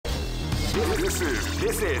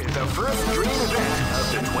This is the first dream event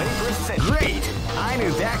of the 21st century. Great! I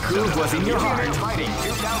knew that groove was in your heart. Fighting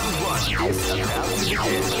 2001 is about to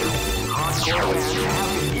begin. Hardcore fans have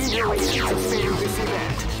been eagerly anticipating this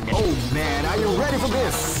event. Oh man, are you ready for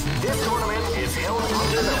this? This tournament is held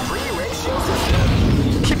under the free ratio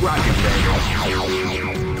system. Keep rocking, baby.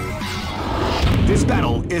 This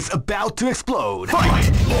battle is about to explode. Fight!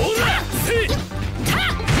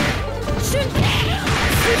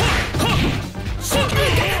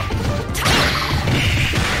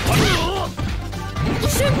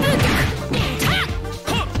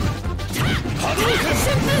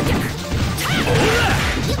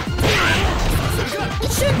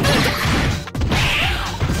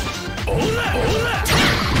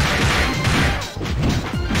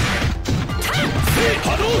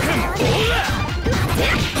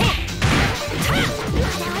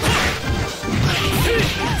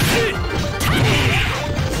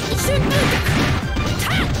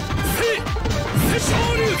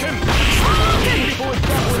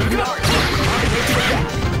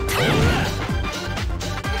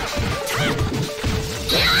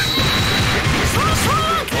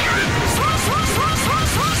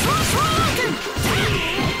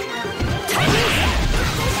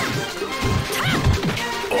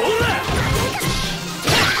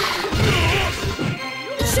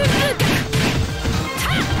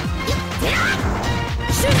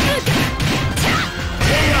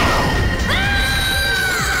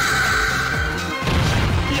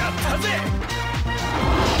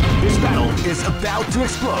 Is about to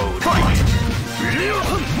explode. Fight! You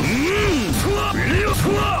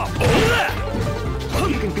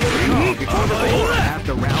can feel the calm before the roar as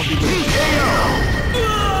the round begins.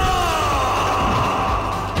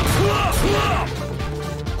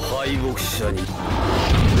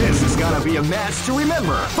 This is gonna be a match to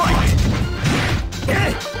remember. Fight!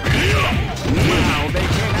 Wow, they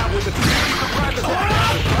came out with the surprise attack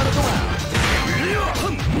at the start of the round.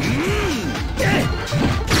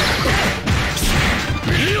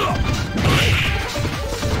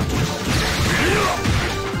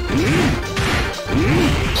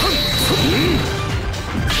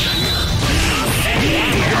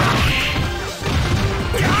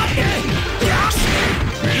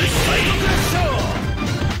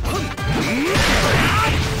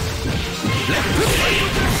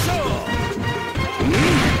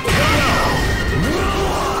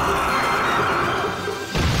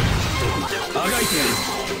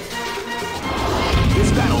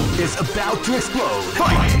 This battle is about to explode.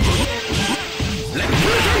 Fight! Let's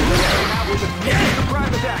go! Out with the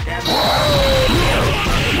surprise attack and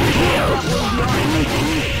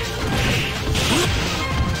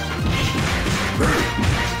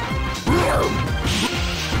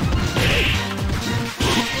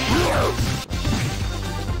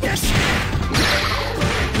yes!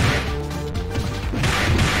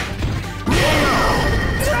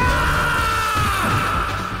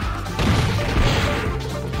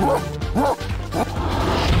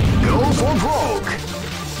 Go for broke!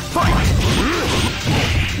 Fight!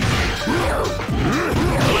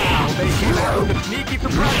 Wow, they came out with a sneaky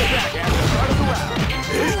surprise attack at the start of the round.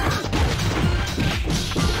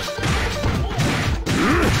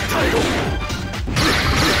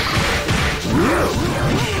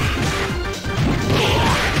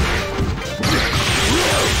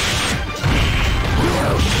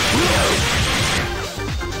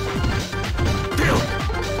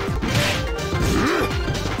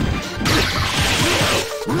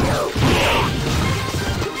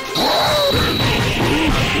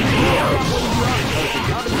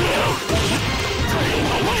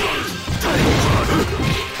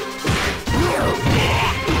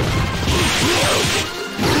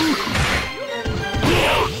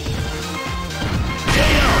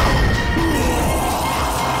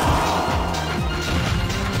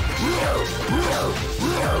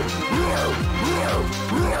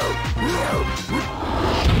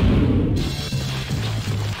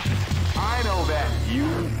 I know that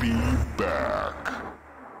you'll be back.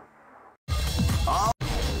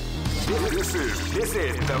 This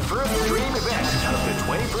is the first dream event of the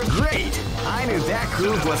 21st. Great! I knew that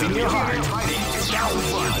groove was in your heart.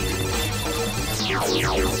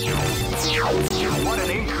 What an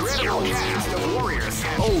incredible cast of warriors!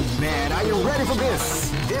 Oh man, are you ready for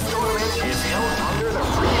this? This tournament is held under the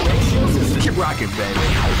free ratio system. Keep rocking, baby.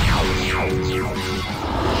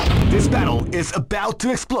 This battle is about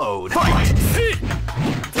to explode. Fight!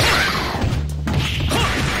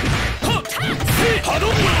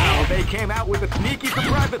 Wow, they came out with a sneaky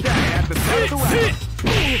surprise attack at the start of the round.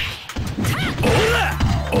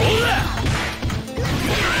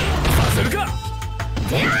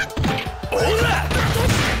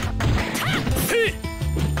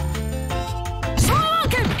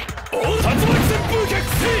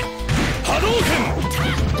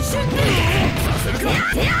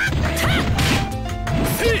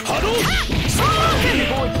 People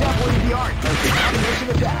exampling the art of the combination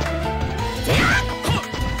attack.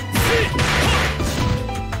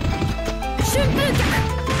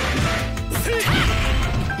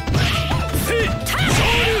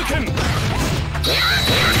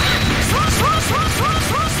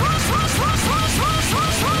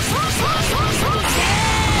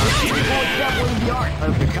 People exampling the art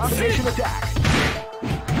of the combination attack.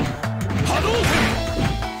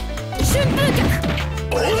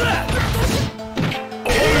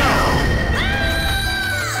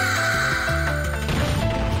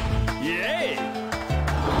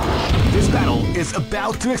 This battle is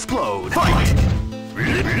about to explode. Fight!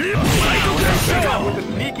 With a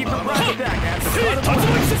sneaky surprise attack at the start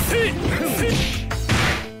of the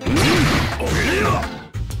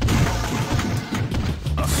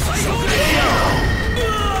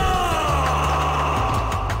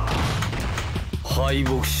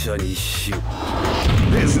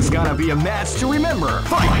This is gonna be a match to remember.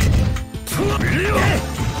 Fight!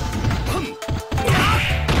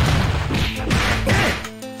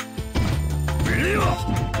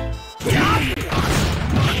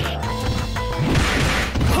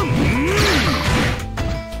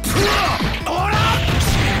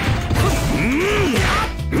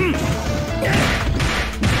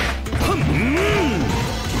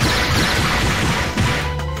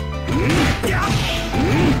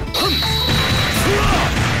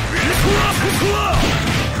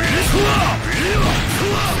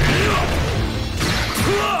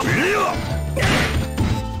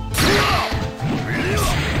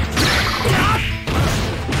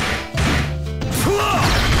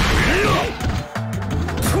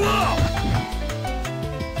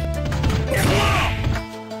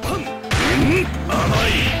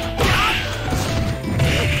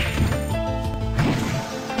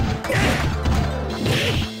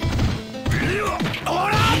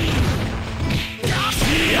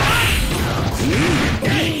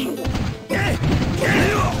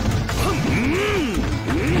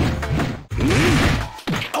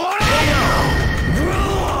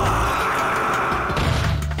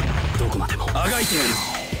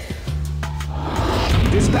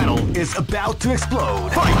 This battle is about to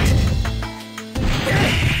explode. Fight!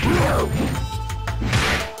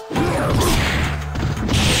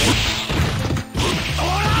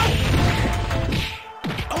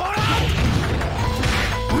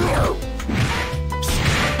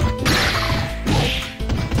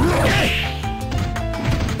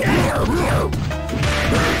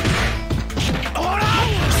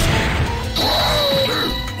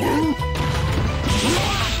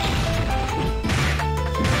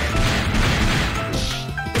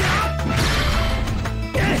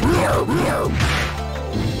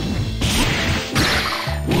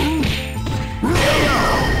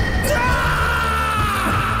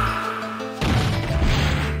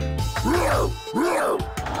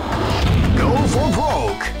 Go for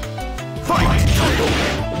broke! Fight!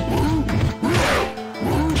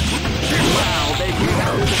 Wow, they came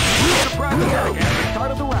out with a surprise attack at the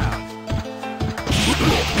start of the round.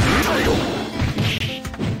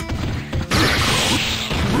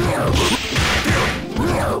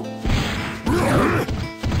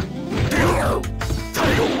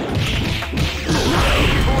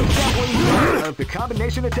 Of the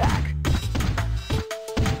combination attack.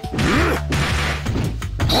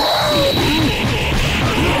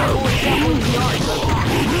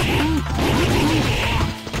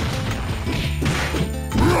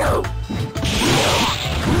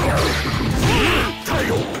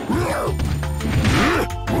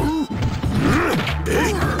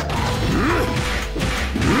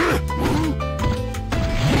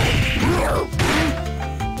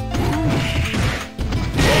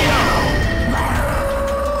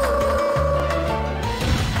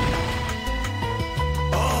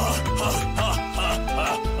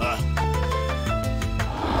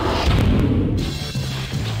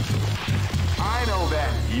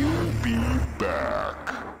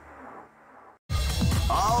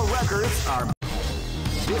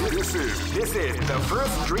 This is the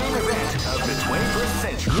first dream event of the 21st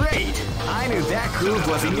century. Great! I knew that groove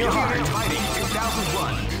was in your heart. Fighting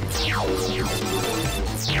 2001.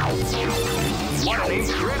 What an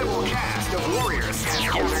incredible cast of warriors has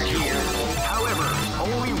gathered here. However,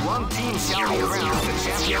 only one team shall be crowned the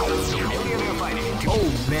champion of the Millionaire Fighting. Oh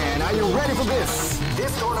man, are you ready for this?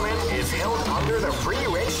 This tournament is held under the free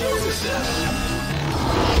ratio system.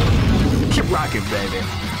 Keep rocking, baby.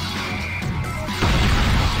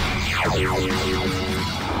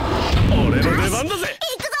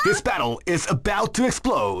 This battle is about to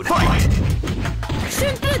explode. Fight!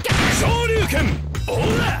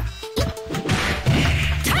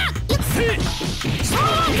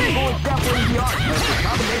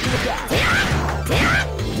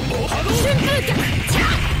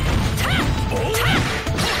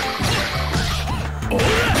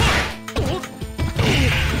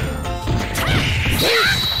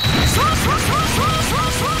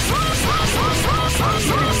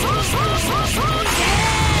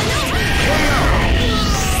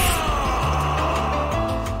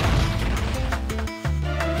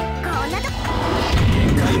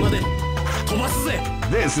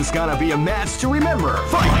 This is gonna be a match to remember.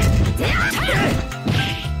 Fight! Wow,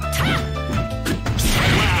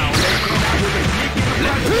 they came out with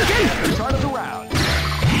a sneaky at the start of the round.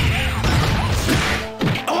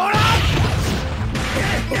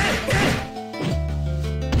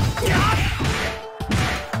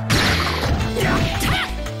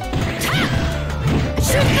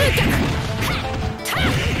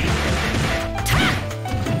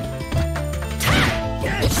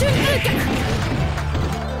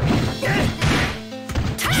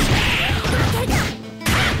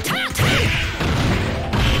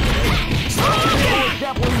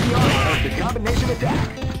 The combination attack.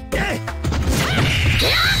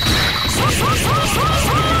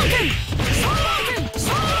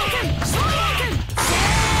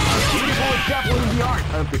 Beautiful definitely the art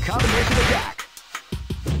of the combination attack.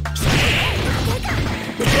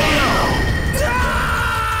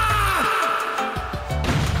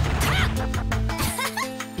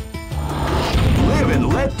 Live and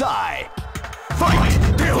let die. Fight!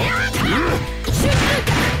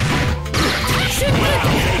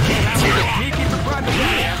 Sneaky surprise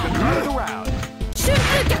attack at the start of the round.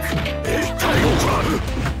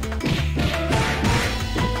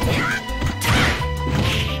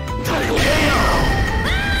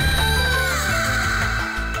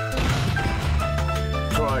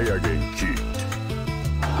 Try again, kid.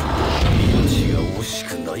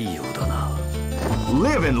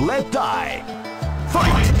 Live and let die.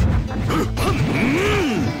 Fight!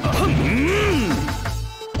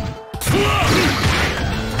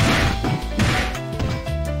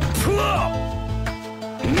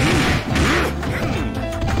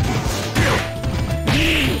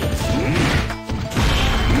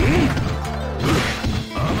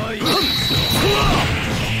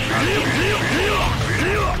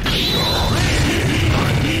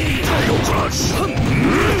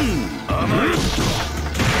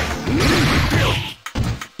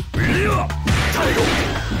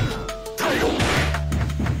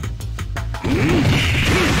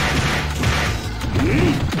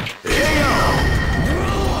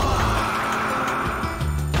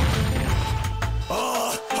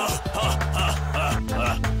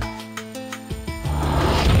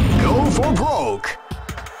 Go for broke.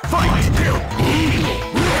 Fight!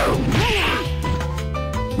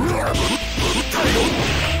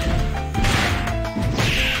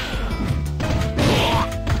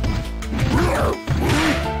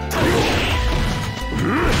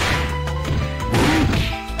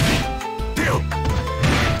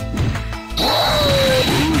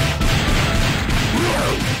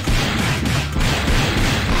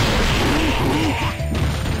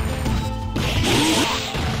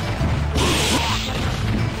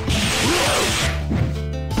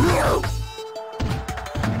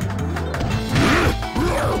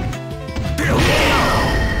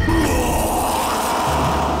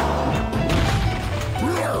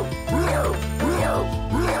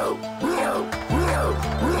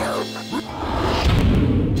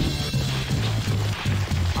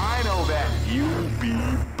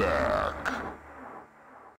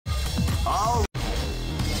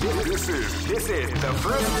 This is the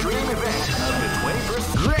first dream event of the 21st.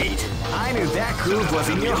 Great! I knew that groove was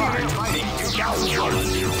in your heart. Fighting 2001.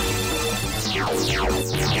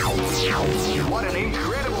 What an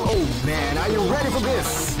incredible... Oh man, are you ready for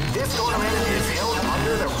this? This tournament is held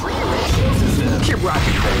under the free ratio system. Keep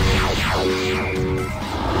rocking.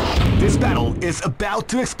 This battle is about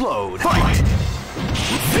to explode. Fight!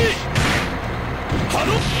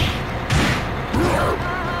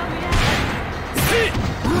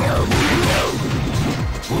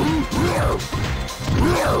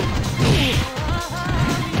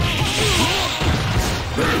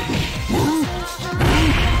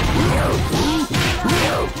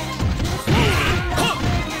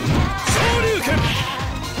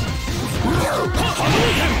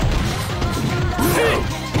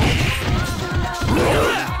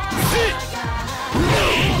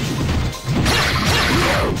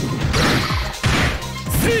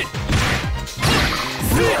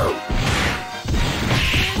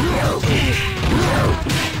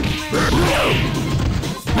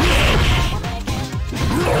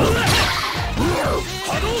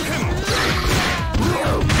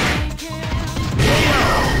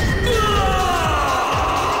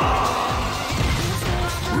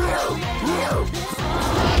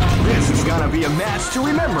 This is gonna be a match to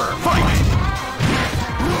remember. Fight!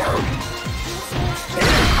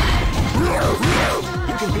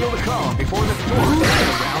 You can feel the calm before the storm as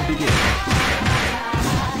the round begins.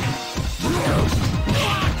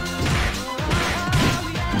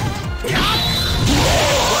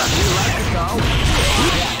 You like the calm?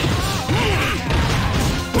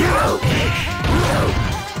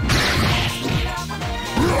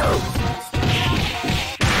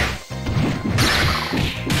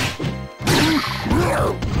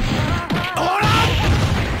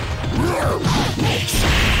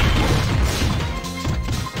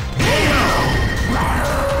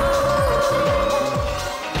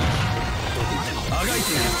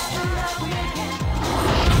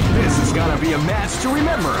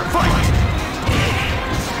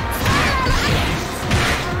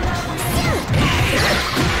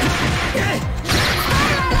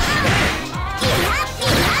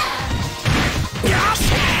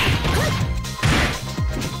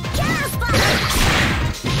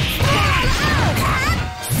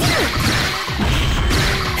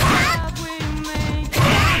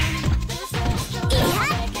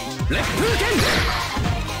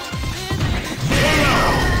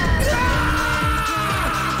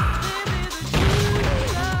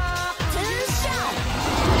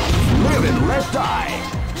 let die.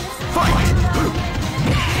 Fight!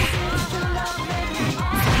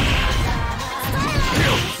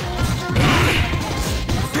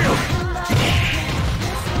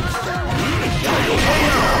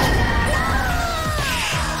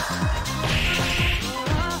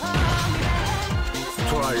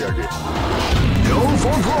 Try again. Go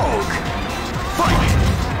for broke. Fight!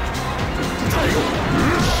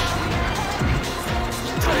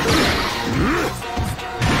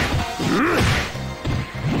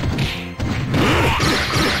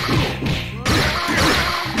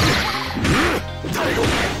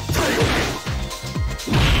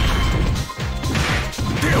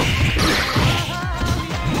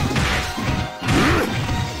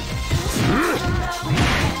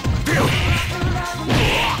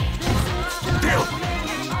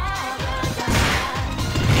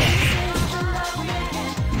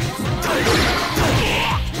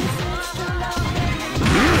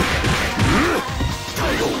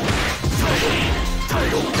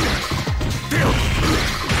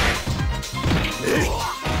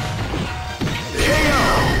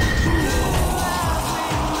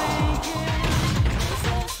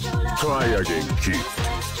 Try again, kid.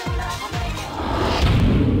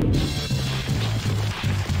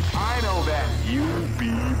 I know that You'll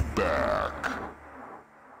be back.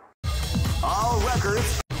 all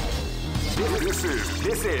records.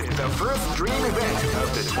 This is the first dream event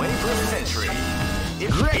of the 21st century.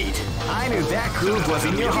 It's great! I knew that groove was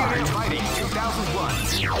in your heart. Fighting 2001.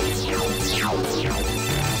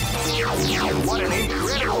 What an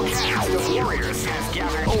incredible cast of warriors has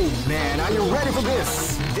gathered. Oh man, are you ready for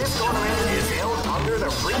this? This tournament is held under the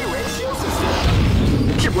free ratio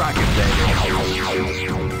system. Keep rocking, baby.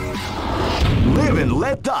 Live and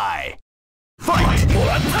let die. Fight!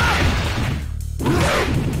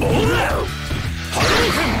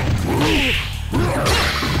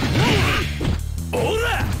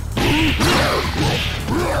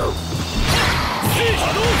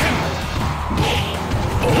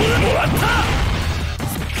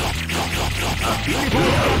 A beautiful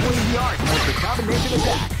with the art of the combination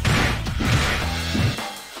attack.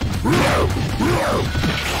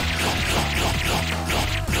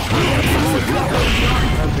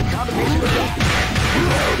 Of the combination attack.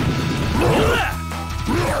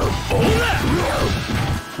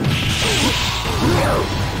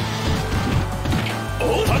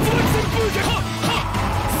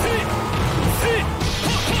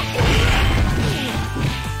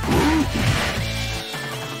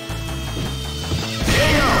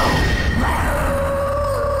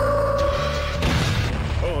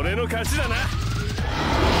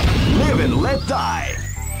 Live and let die.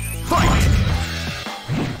 Fight!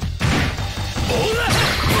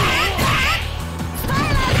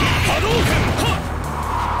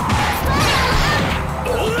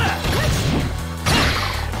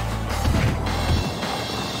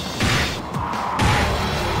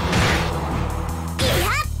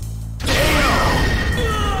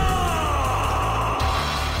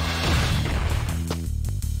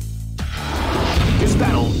 This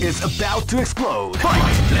battle is about to explode.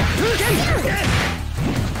 Fight!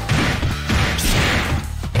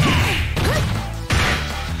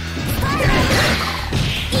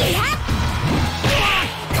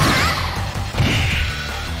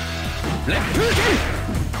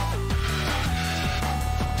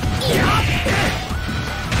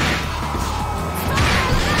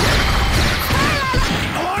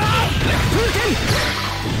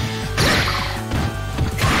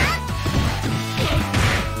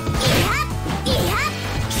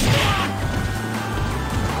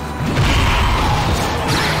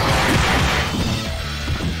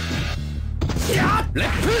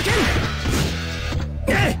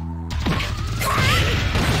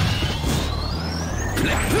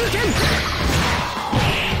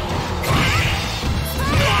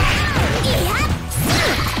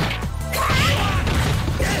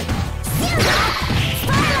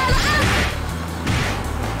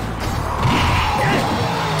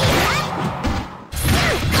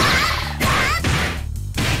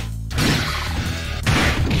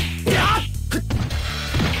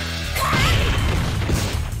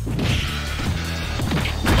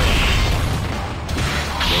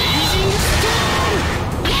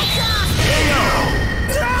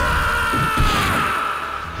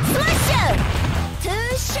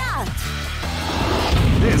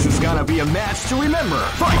 This is gonna be a match to remember.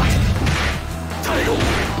 Fight! Title!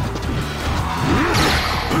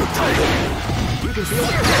 You can feel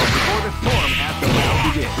the growth before the form as the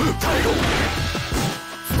battle begins. Title!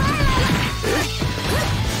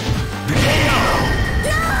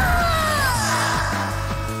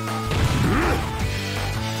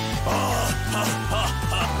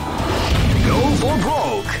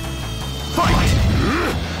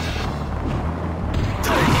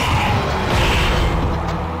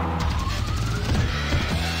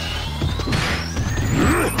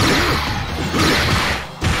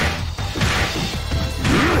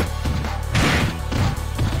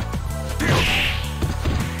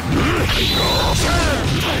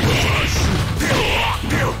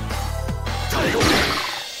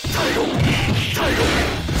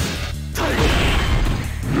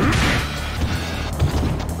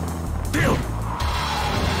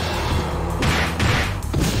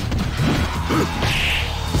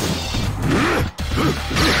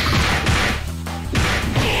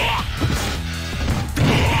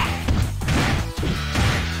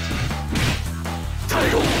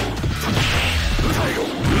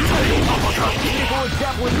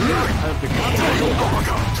 The combination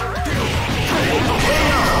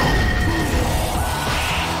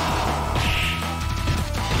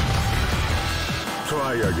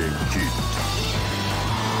Try again, kid.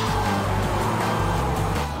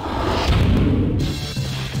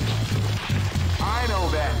 I know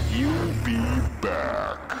that You'll be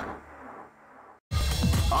back.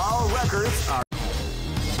 all records are.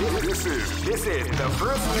 This is the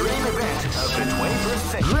first dream event of the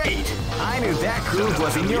 21st century. Great! I knew that groove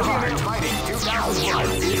was in your heart. Fighting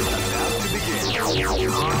 2001 is about to begin.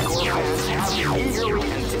 Hardcore fans have been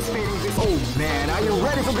eagerly anticipating this. Oh man, are you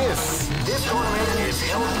ready for this? This tournament is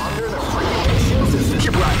held under the free ratio system.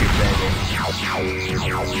 Keep rocking, baby.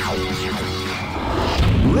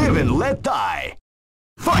 Live and let die.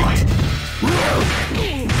 Fight!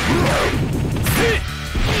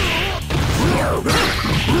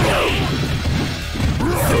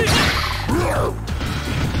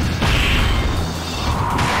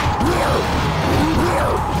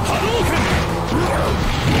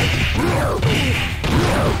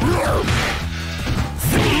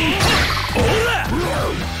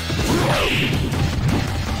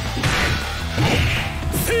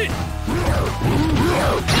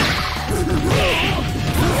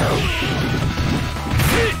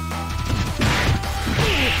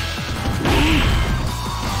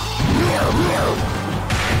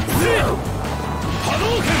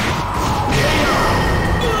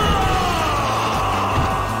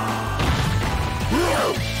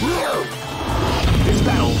 This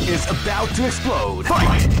battle is about to explode.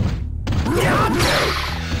 Fight!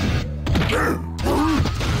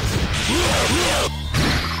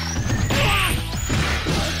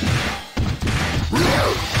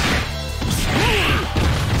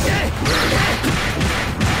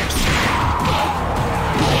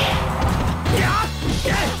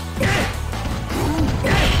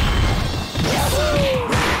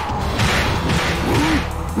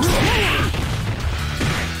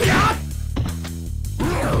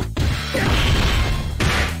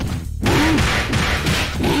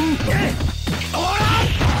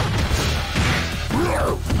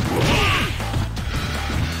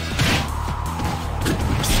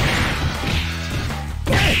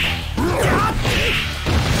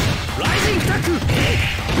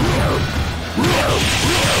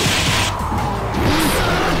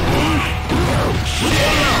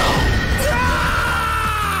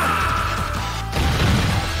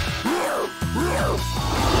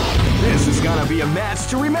 This is gonna be a match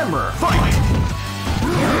to remember. Fight!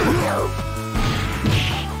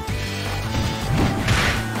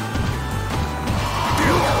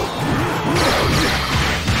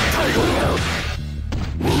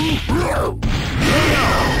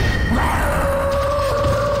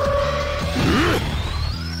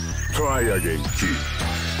 Try again, kid.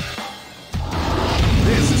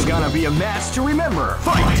 This is gonna be a match to remember.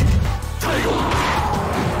 Fight!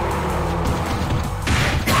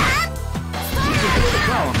 You can feel the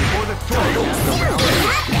column before the throw as the round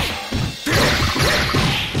begins.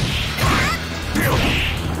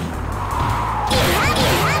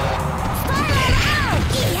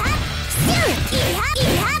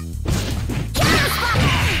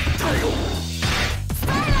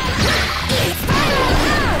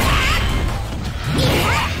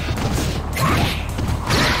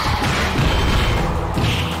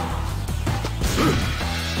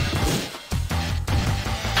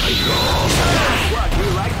 What we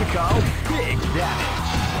like to call big damage.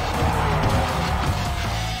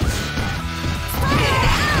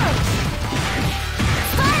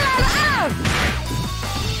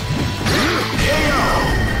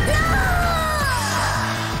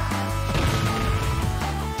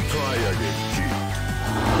 Try again, kid.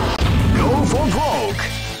 Go for broke.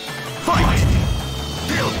 Fight!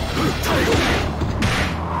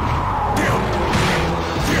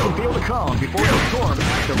 You can feel the calm before the storm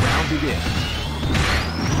as the round begins.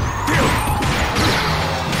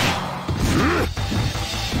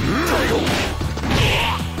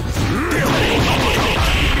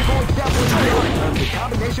 Before step of the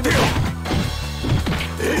combination attack.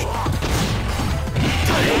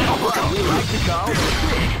 What we like to call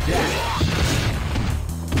big damage.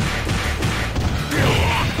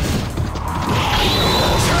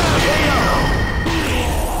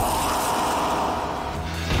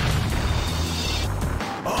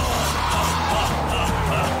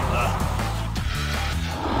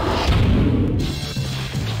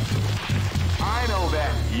 I know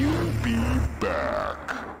that you'll be Back.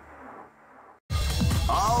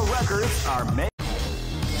 all records are made.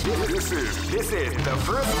 This is the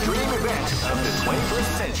first dream event of the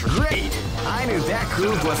 21st century. Great! I knew that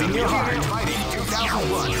groove was in your heart. Fighting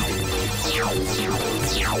 2001.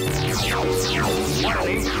 What an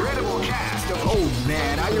incredible cast of... Oh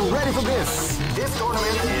man, are you ready for this? This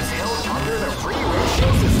tournament is held under the free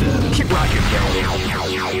ratio system. Keep rocking.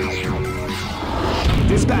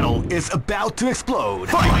 This battle is about to explode.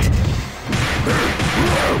 Fight!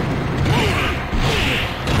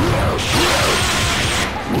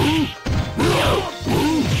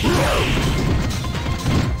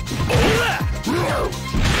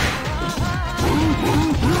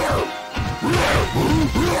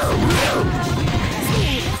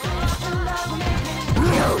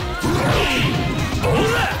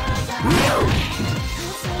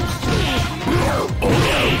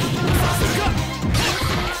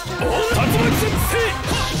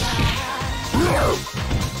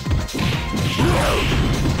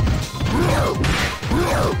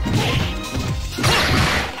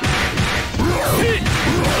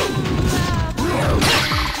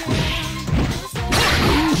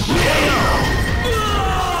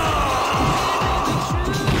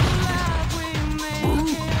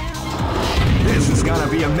 This is gonna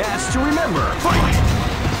be a match to remember. Fight!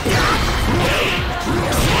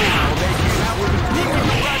 Wow, they came out with a sneaky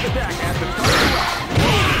surprise attack at the third round.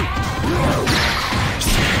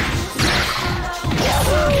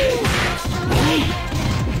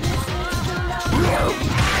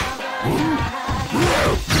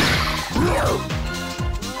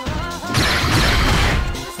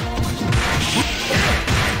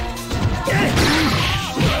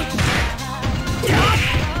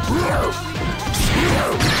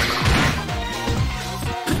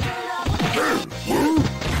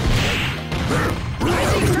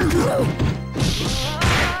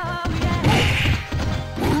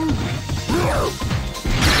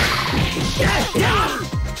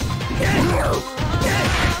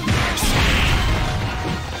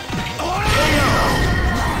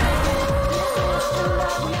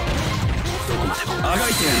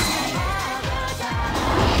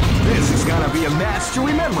 This is gonna be a match to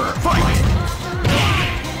remember. Fight!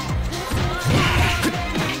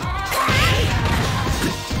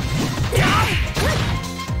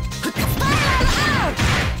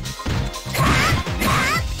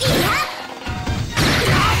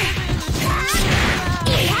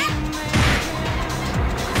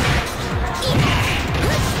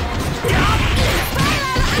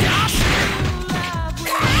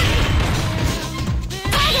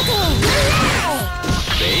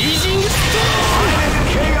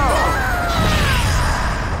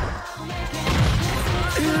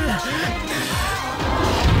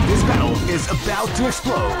 This battle is about to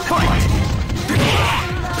explode. Fight!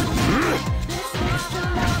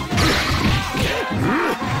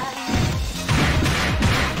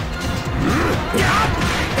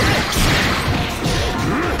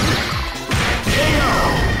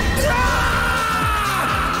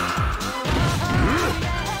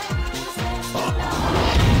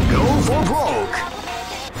 Go for broke.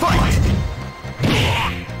 Fight!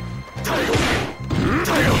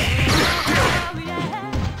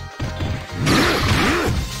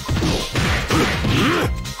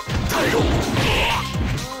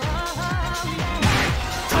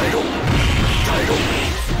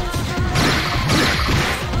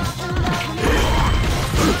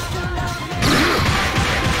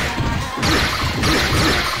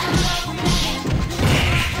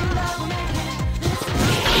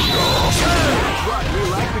 What we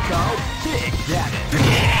like to call Big Daddy.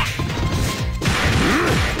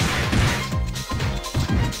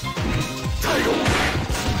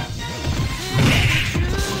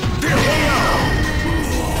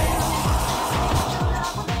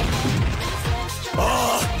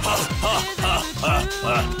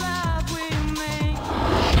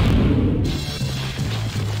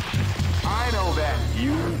 I know that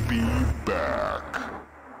you'll be back.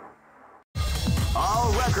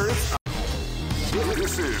 All records.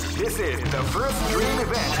 This is the first dream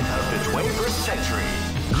event of the 21st century.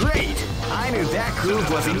 Great! I knew that groove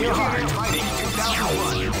was in your heart. Fighting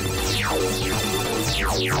 2001.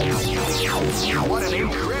 What an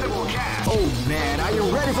incredible cast! Oh man, are you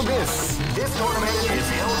ready for this? This tournament is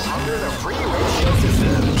held under the free ratio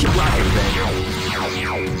system. Keep rocking, baby.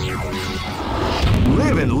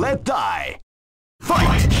 Live and let die.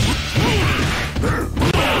 Fight!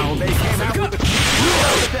 Wow, they came out with the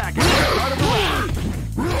attack at the start of the round.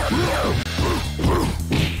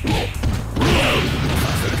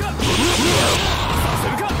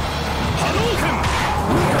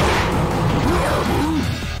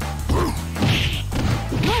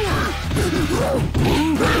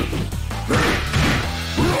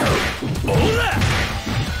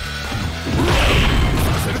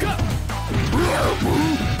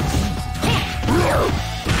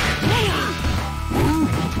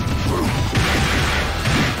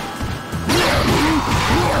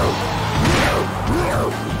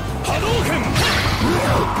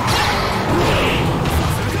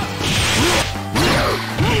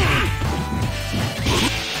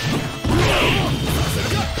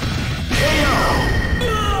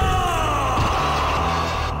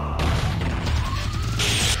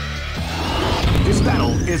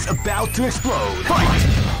 is about to explode. Fight!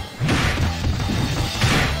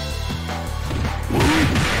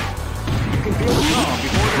 You can feel the calm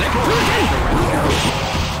before the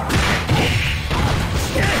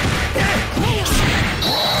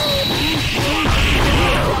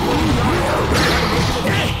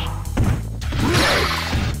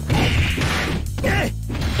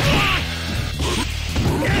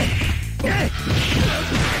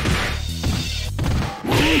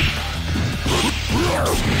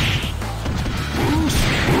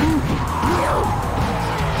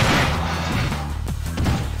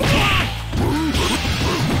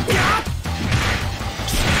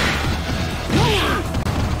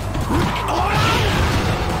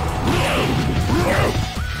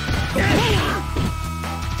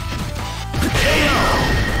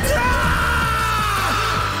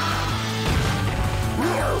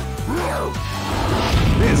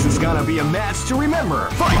This is gonna be a match to remember.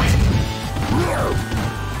 Fight!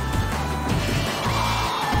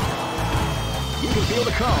 You can feel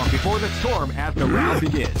the calm before the storm as the round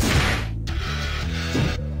begins.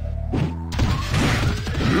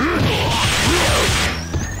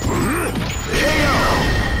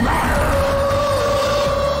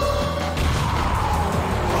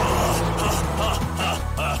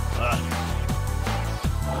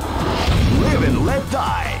 Live and let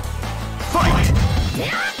die. Fight!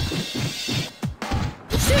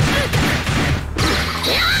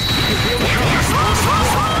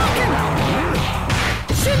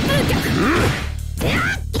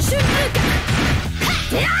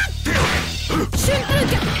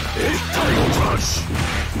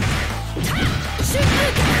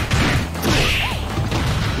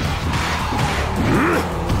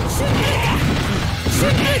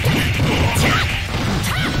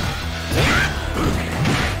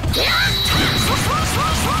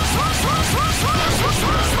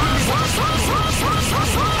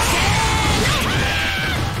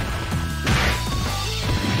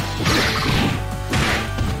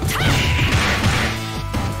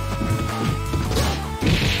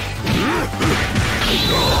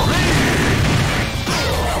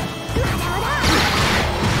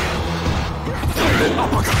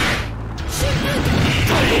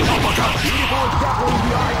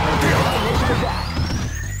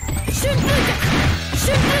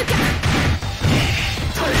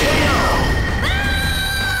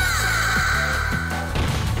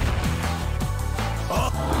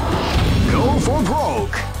 Go for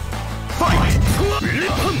broke. Fight!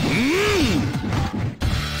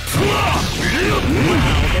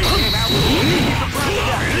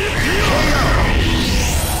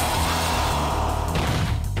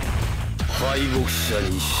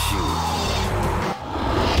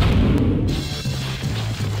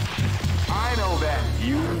 I know that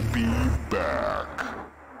you'll be back.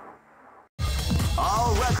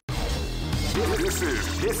 All right.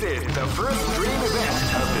 This is the first dream event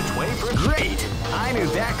of the 21st. Great! I knew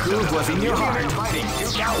that groove was in your heart. Fighting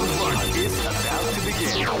 2001 is about to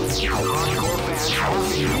begin. Hardcore fans have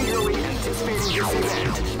been eagerly anticipating this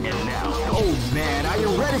event. And now, oh man, are you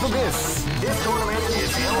ready for this? This tournament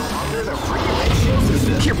is held under the free ratio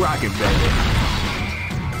system. Keep rocking, baby.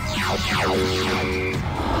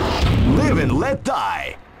 Live and let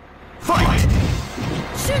die. Fight! Wow,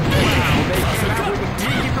 they came out with a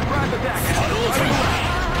sneaky surprise attack. Hadouken!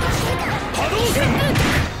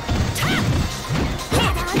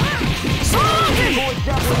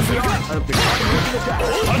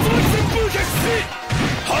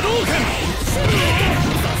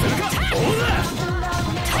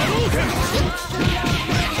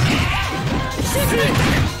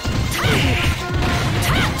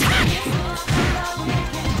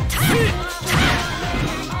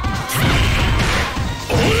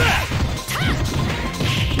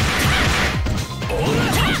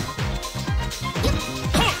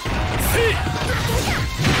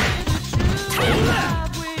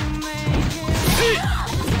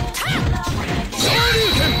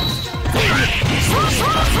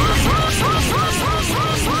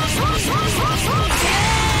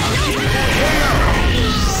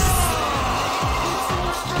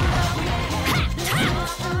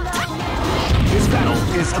 This battle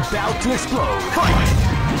is about to explode. Fight!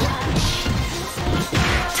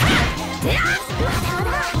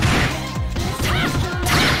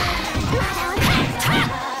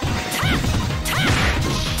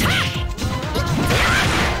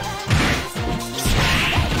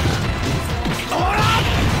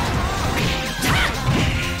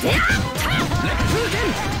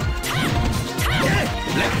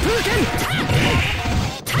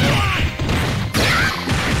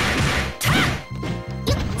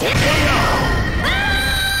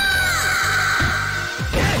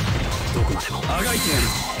 This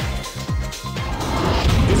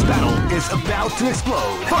battle is about to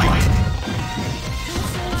explode. Fight!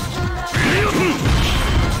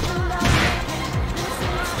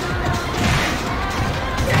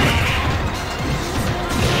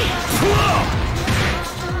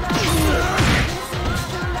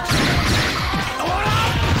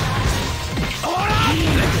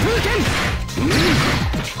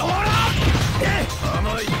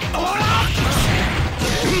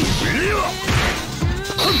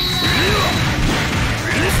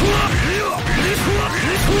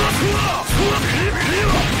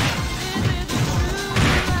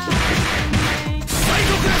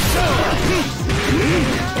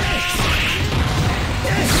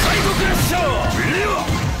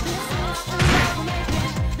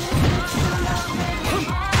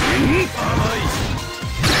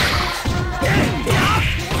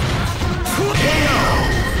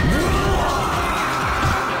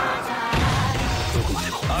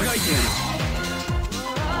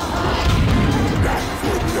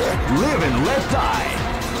 Live and let die.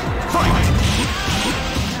 Fight!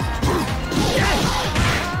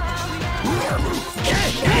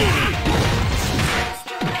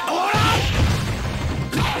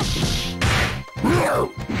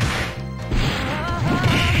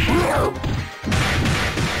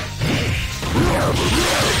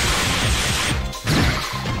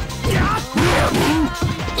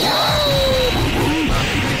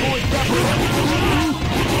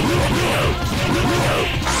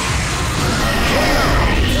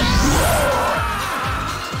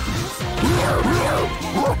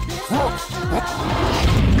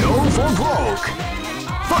 Go for broke.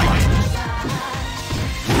 Fight!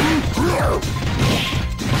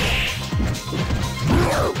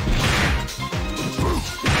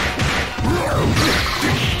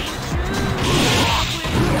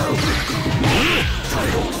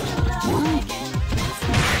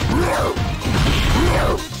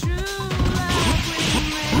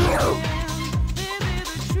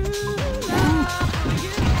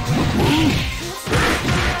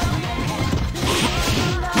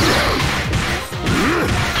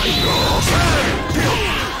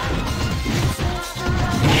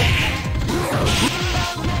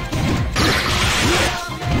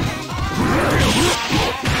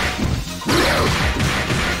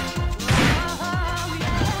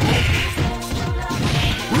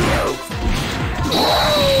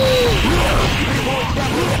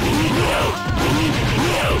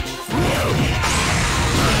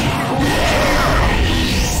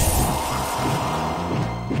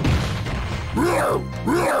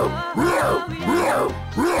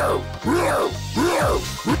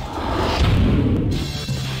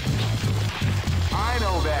 I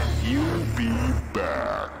know that you'll be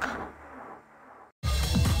back.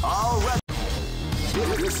 All right.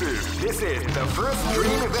 This is the first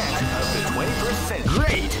dream event of the 21st century.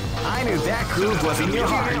 Great! I knew that groove was in your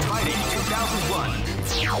heart. Fighting 2001.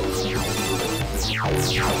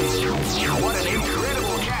 What an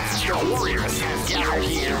incredible cast of warriors has gathered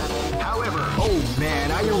here. However, oh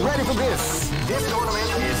man, are you ready for this? This tournament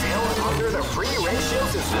is held under the free ratio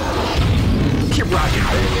system. Keep rocking,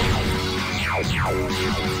 baby.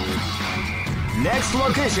 Next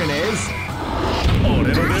location is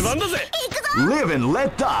Live and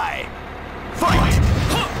Let Die. Fight!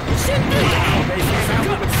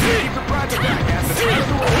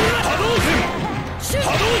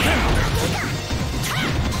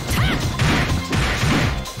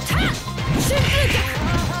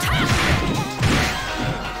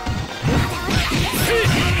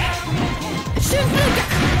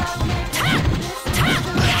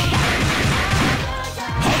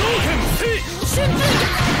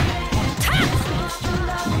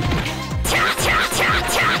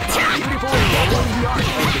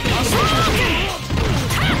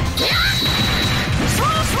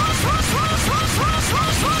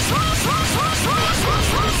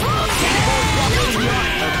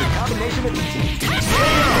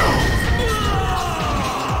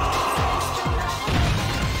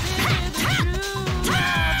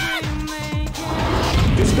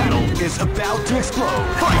 This battle is about to explode.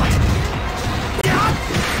 Fight!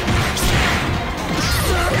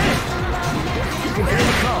 You can hear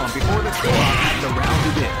the calm before the storm as the round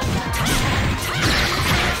begins.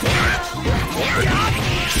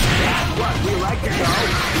 That's what we like to go.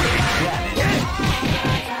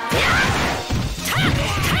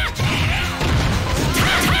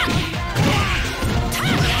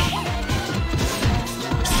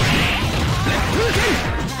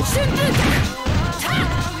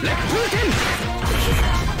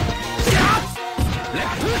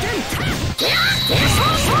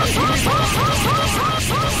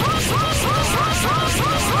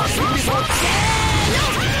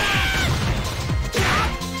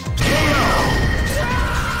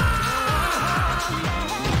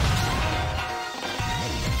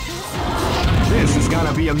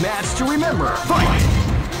 gonna be a match to remember. Fight!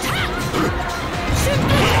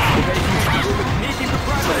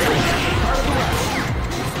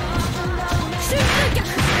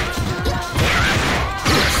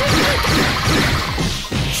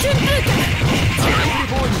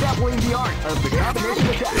 People exampling the art of the combination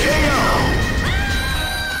attack.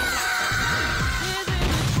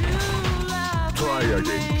 Try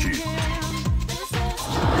again, kid.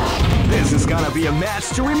 This is gonna be a match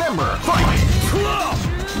to remember. Fight!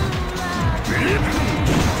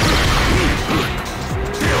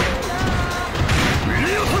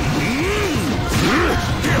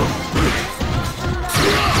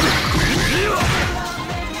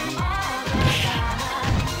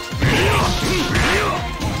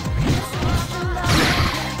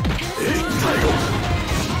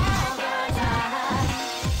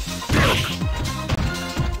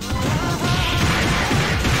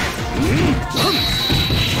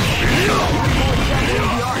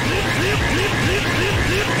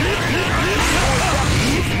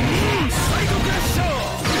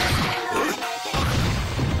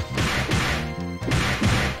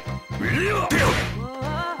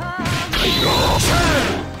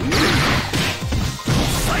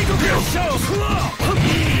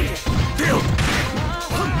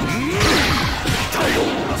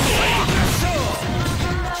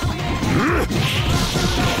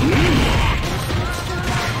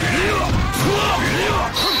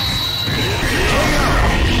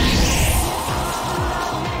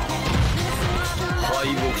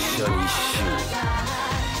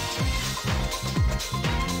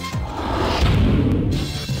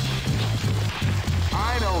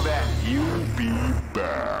 I know that you'll be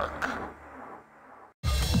back.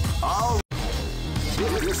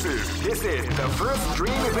 This is the first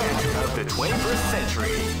dream event of the 21st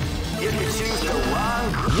century. If you choose the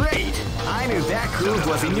wrong, great! I knew that groove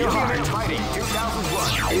was in your heart. Fighting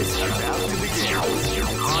 2001 is about to begin.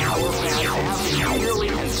 Hardcore fans have been eagerly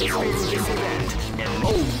anticipating this event. And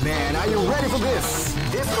oh man, are you ready for this?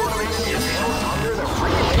 This tournament is held under the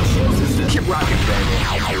regulation system. Keep rocking, baby.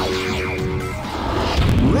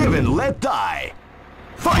 Live and let die.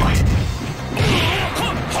 Fight!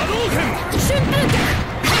 Hadouken!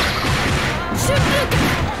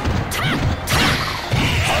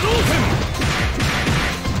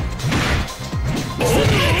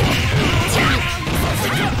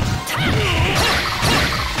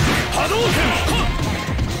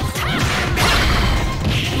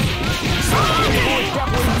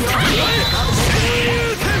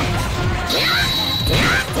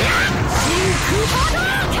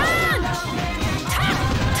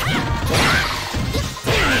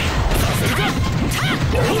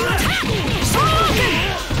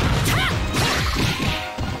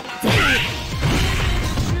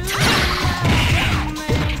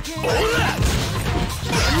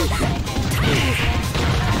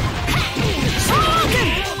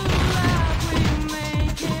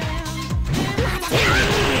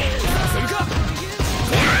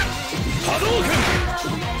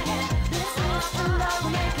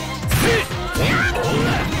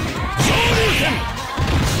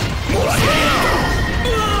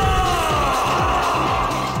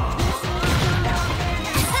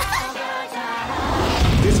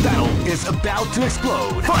 This battle is about to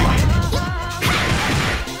explode. Fight!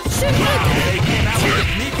 They came out with a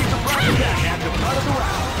sneaky surprise attack at the front of the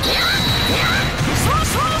round.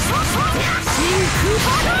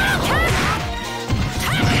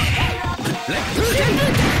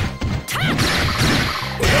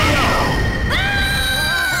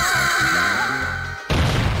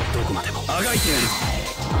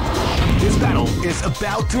 This battle is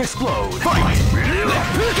about to explode. Fight!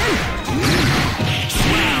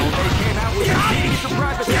 Wow, they came out with a sneaky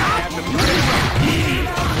surprise attack at the front of the round.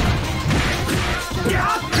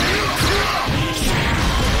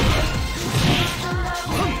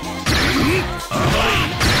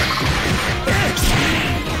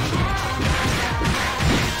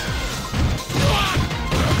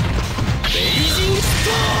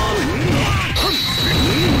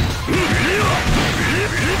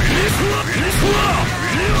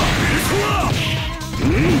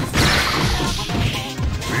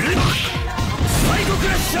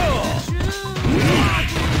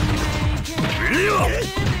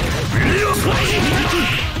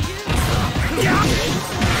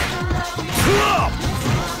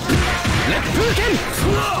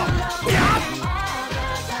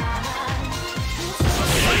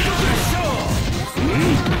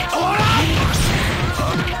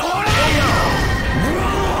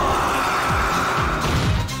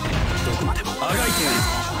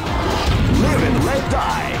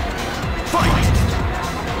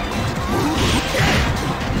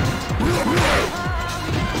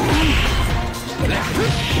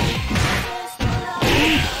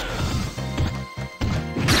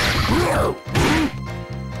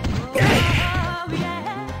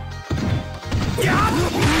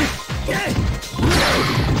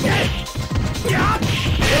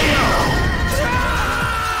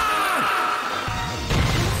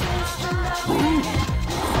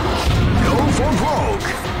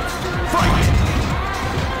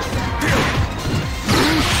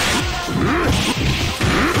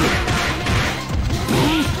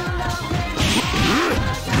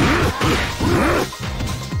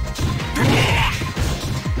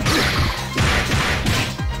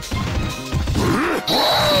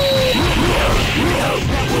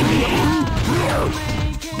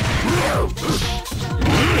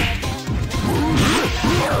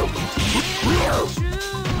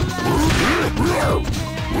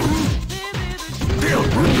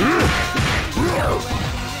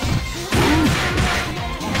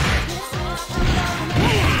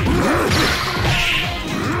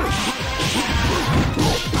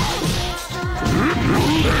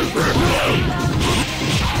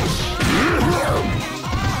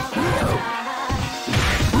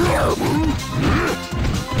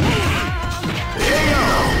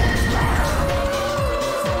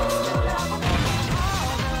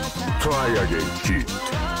 Try again, kid.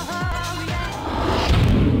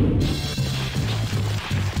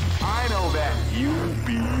 I know that You'll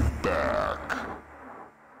be back.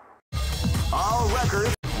 all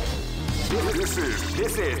records. This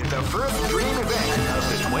is the first dream event of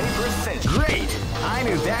the 21st century. Great! I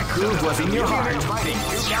knew that groove was in your heart. Fighting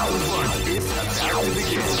 2001 is about to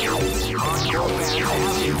begin. Hardcore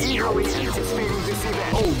fans have been eagerly anticipating this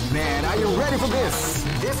event. Oh man, are you ready for this?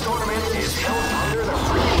 This tournament is held under the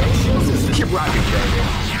free ratio system. Keep rocking, baby.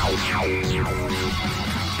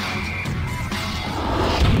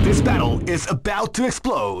 This battle is about to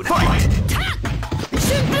explode. Fight!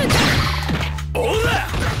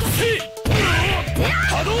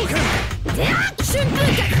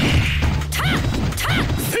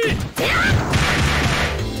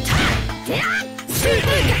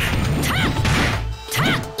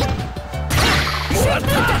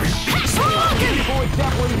 Before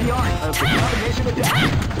exampling the art of the combination attack.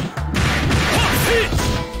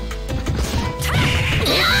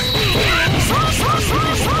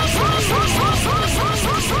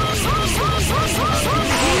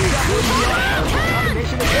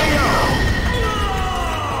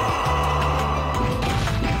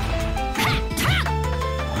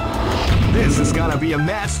 This is gonna be a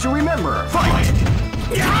match to remember. Fight!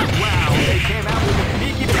 Wow, they came out with a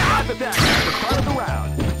sneaky surprise attack at the start of the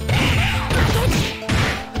round.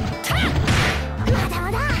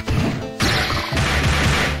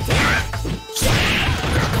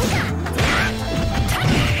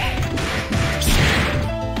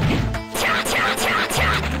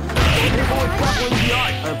 Before grappling the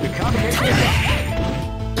art of the combination attack.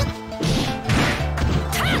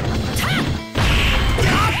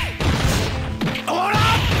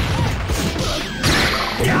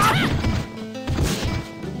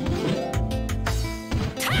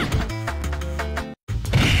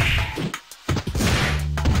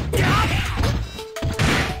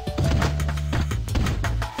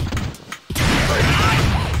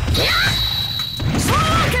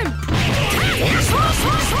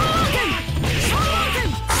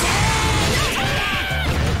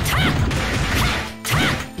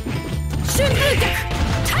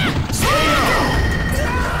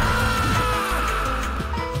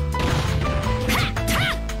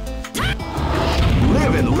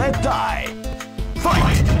 Live and let die.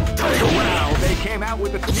 Fight! Wow, they came out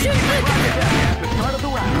with a sneaky surprise attack at the start of the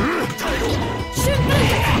round.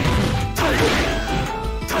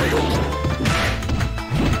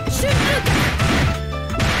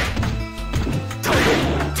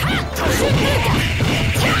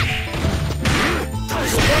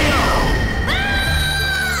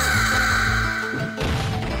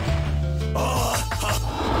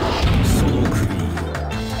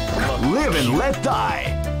 Live and let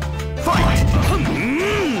die. Fight!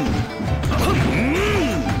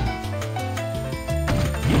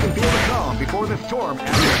 You can feel the calm before the storm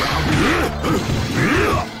as the round begins.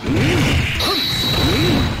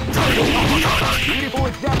 Beautiful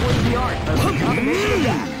example of the art of the combination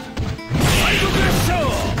attack.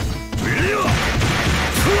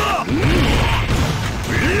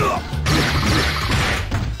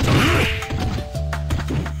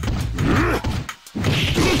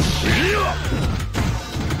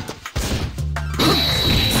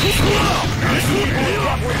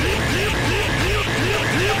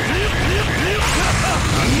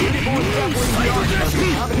 Beautiful example of the art of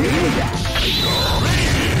perfect combination of that.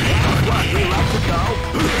 That's what we like to go.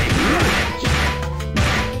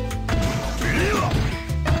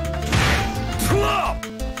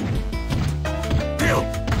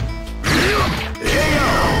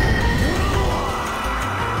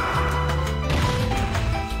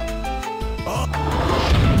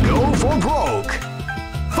 Go for broke.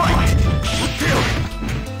 Fight.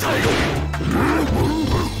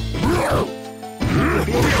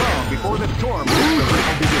 Feel calm before the storm will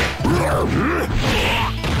begin.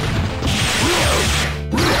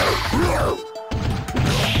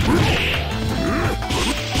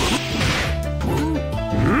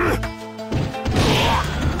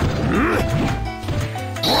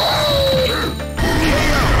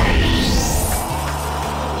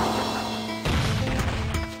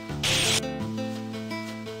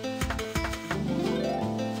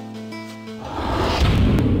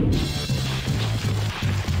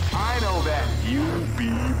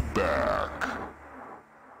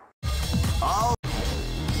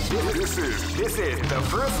 This is the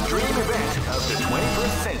first dream event of the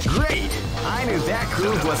 21st century. Great! I knew that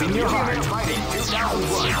groove was in your heart. Fighting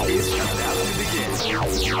 2001 is about to begin.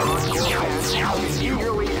 Hardcore fans have been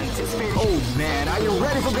eagerly anticipating. Oh man, are you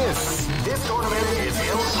ready for this? This tournament is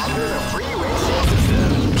held under the free ratio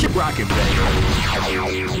system. Keep rocking, baby.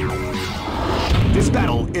 This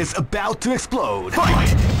battle is about to explode.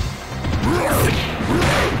 Fight!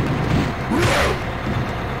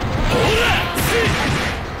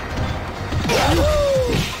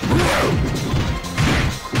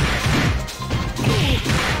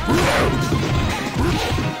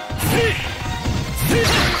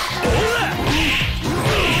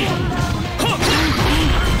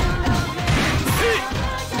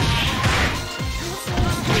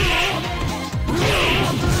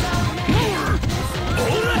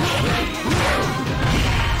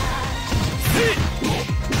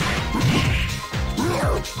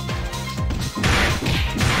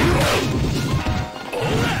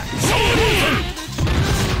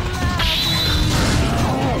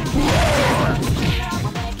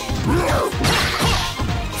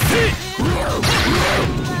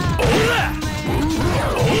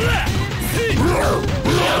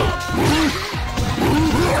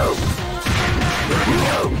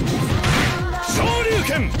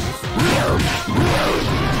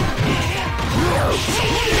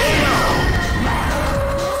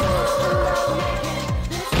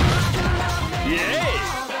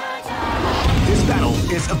 This battle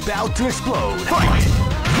is about to explode. Fight!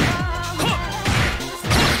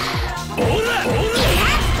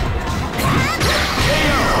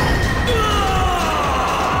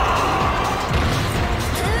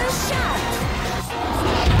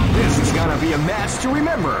 This is gonna be a match to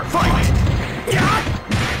remember. Fight!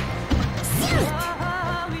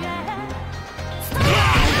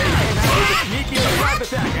 Sneaky surprise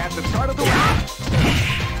attack at the start of the round.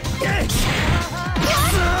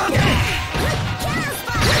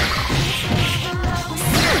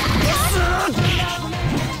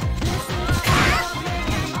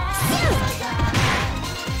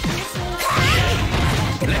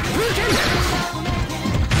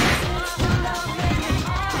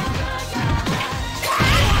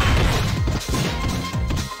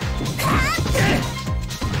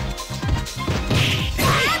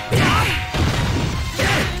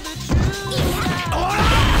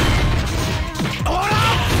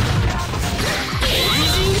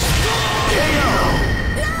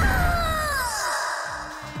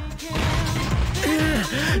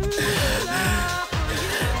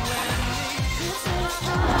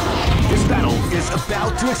 This battle is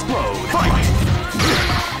about to explode. Fight!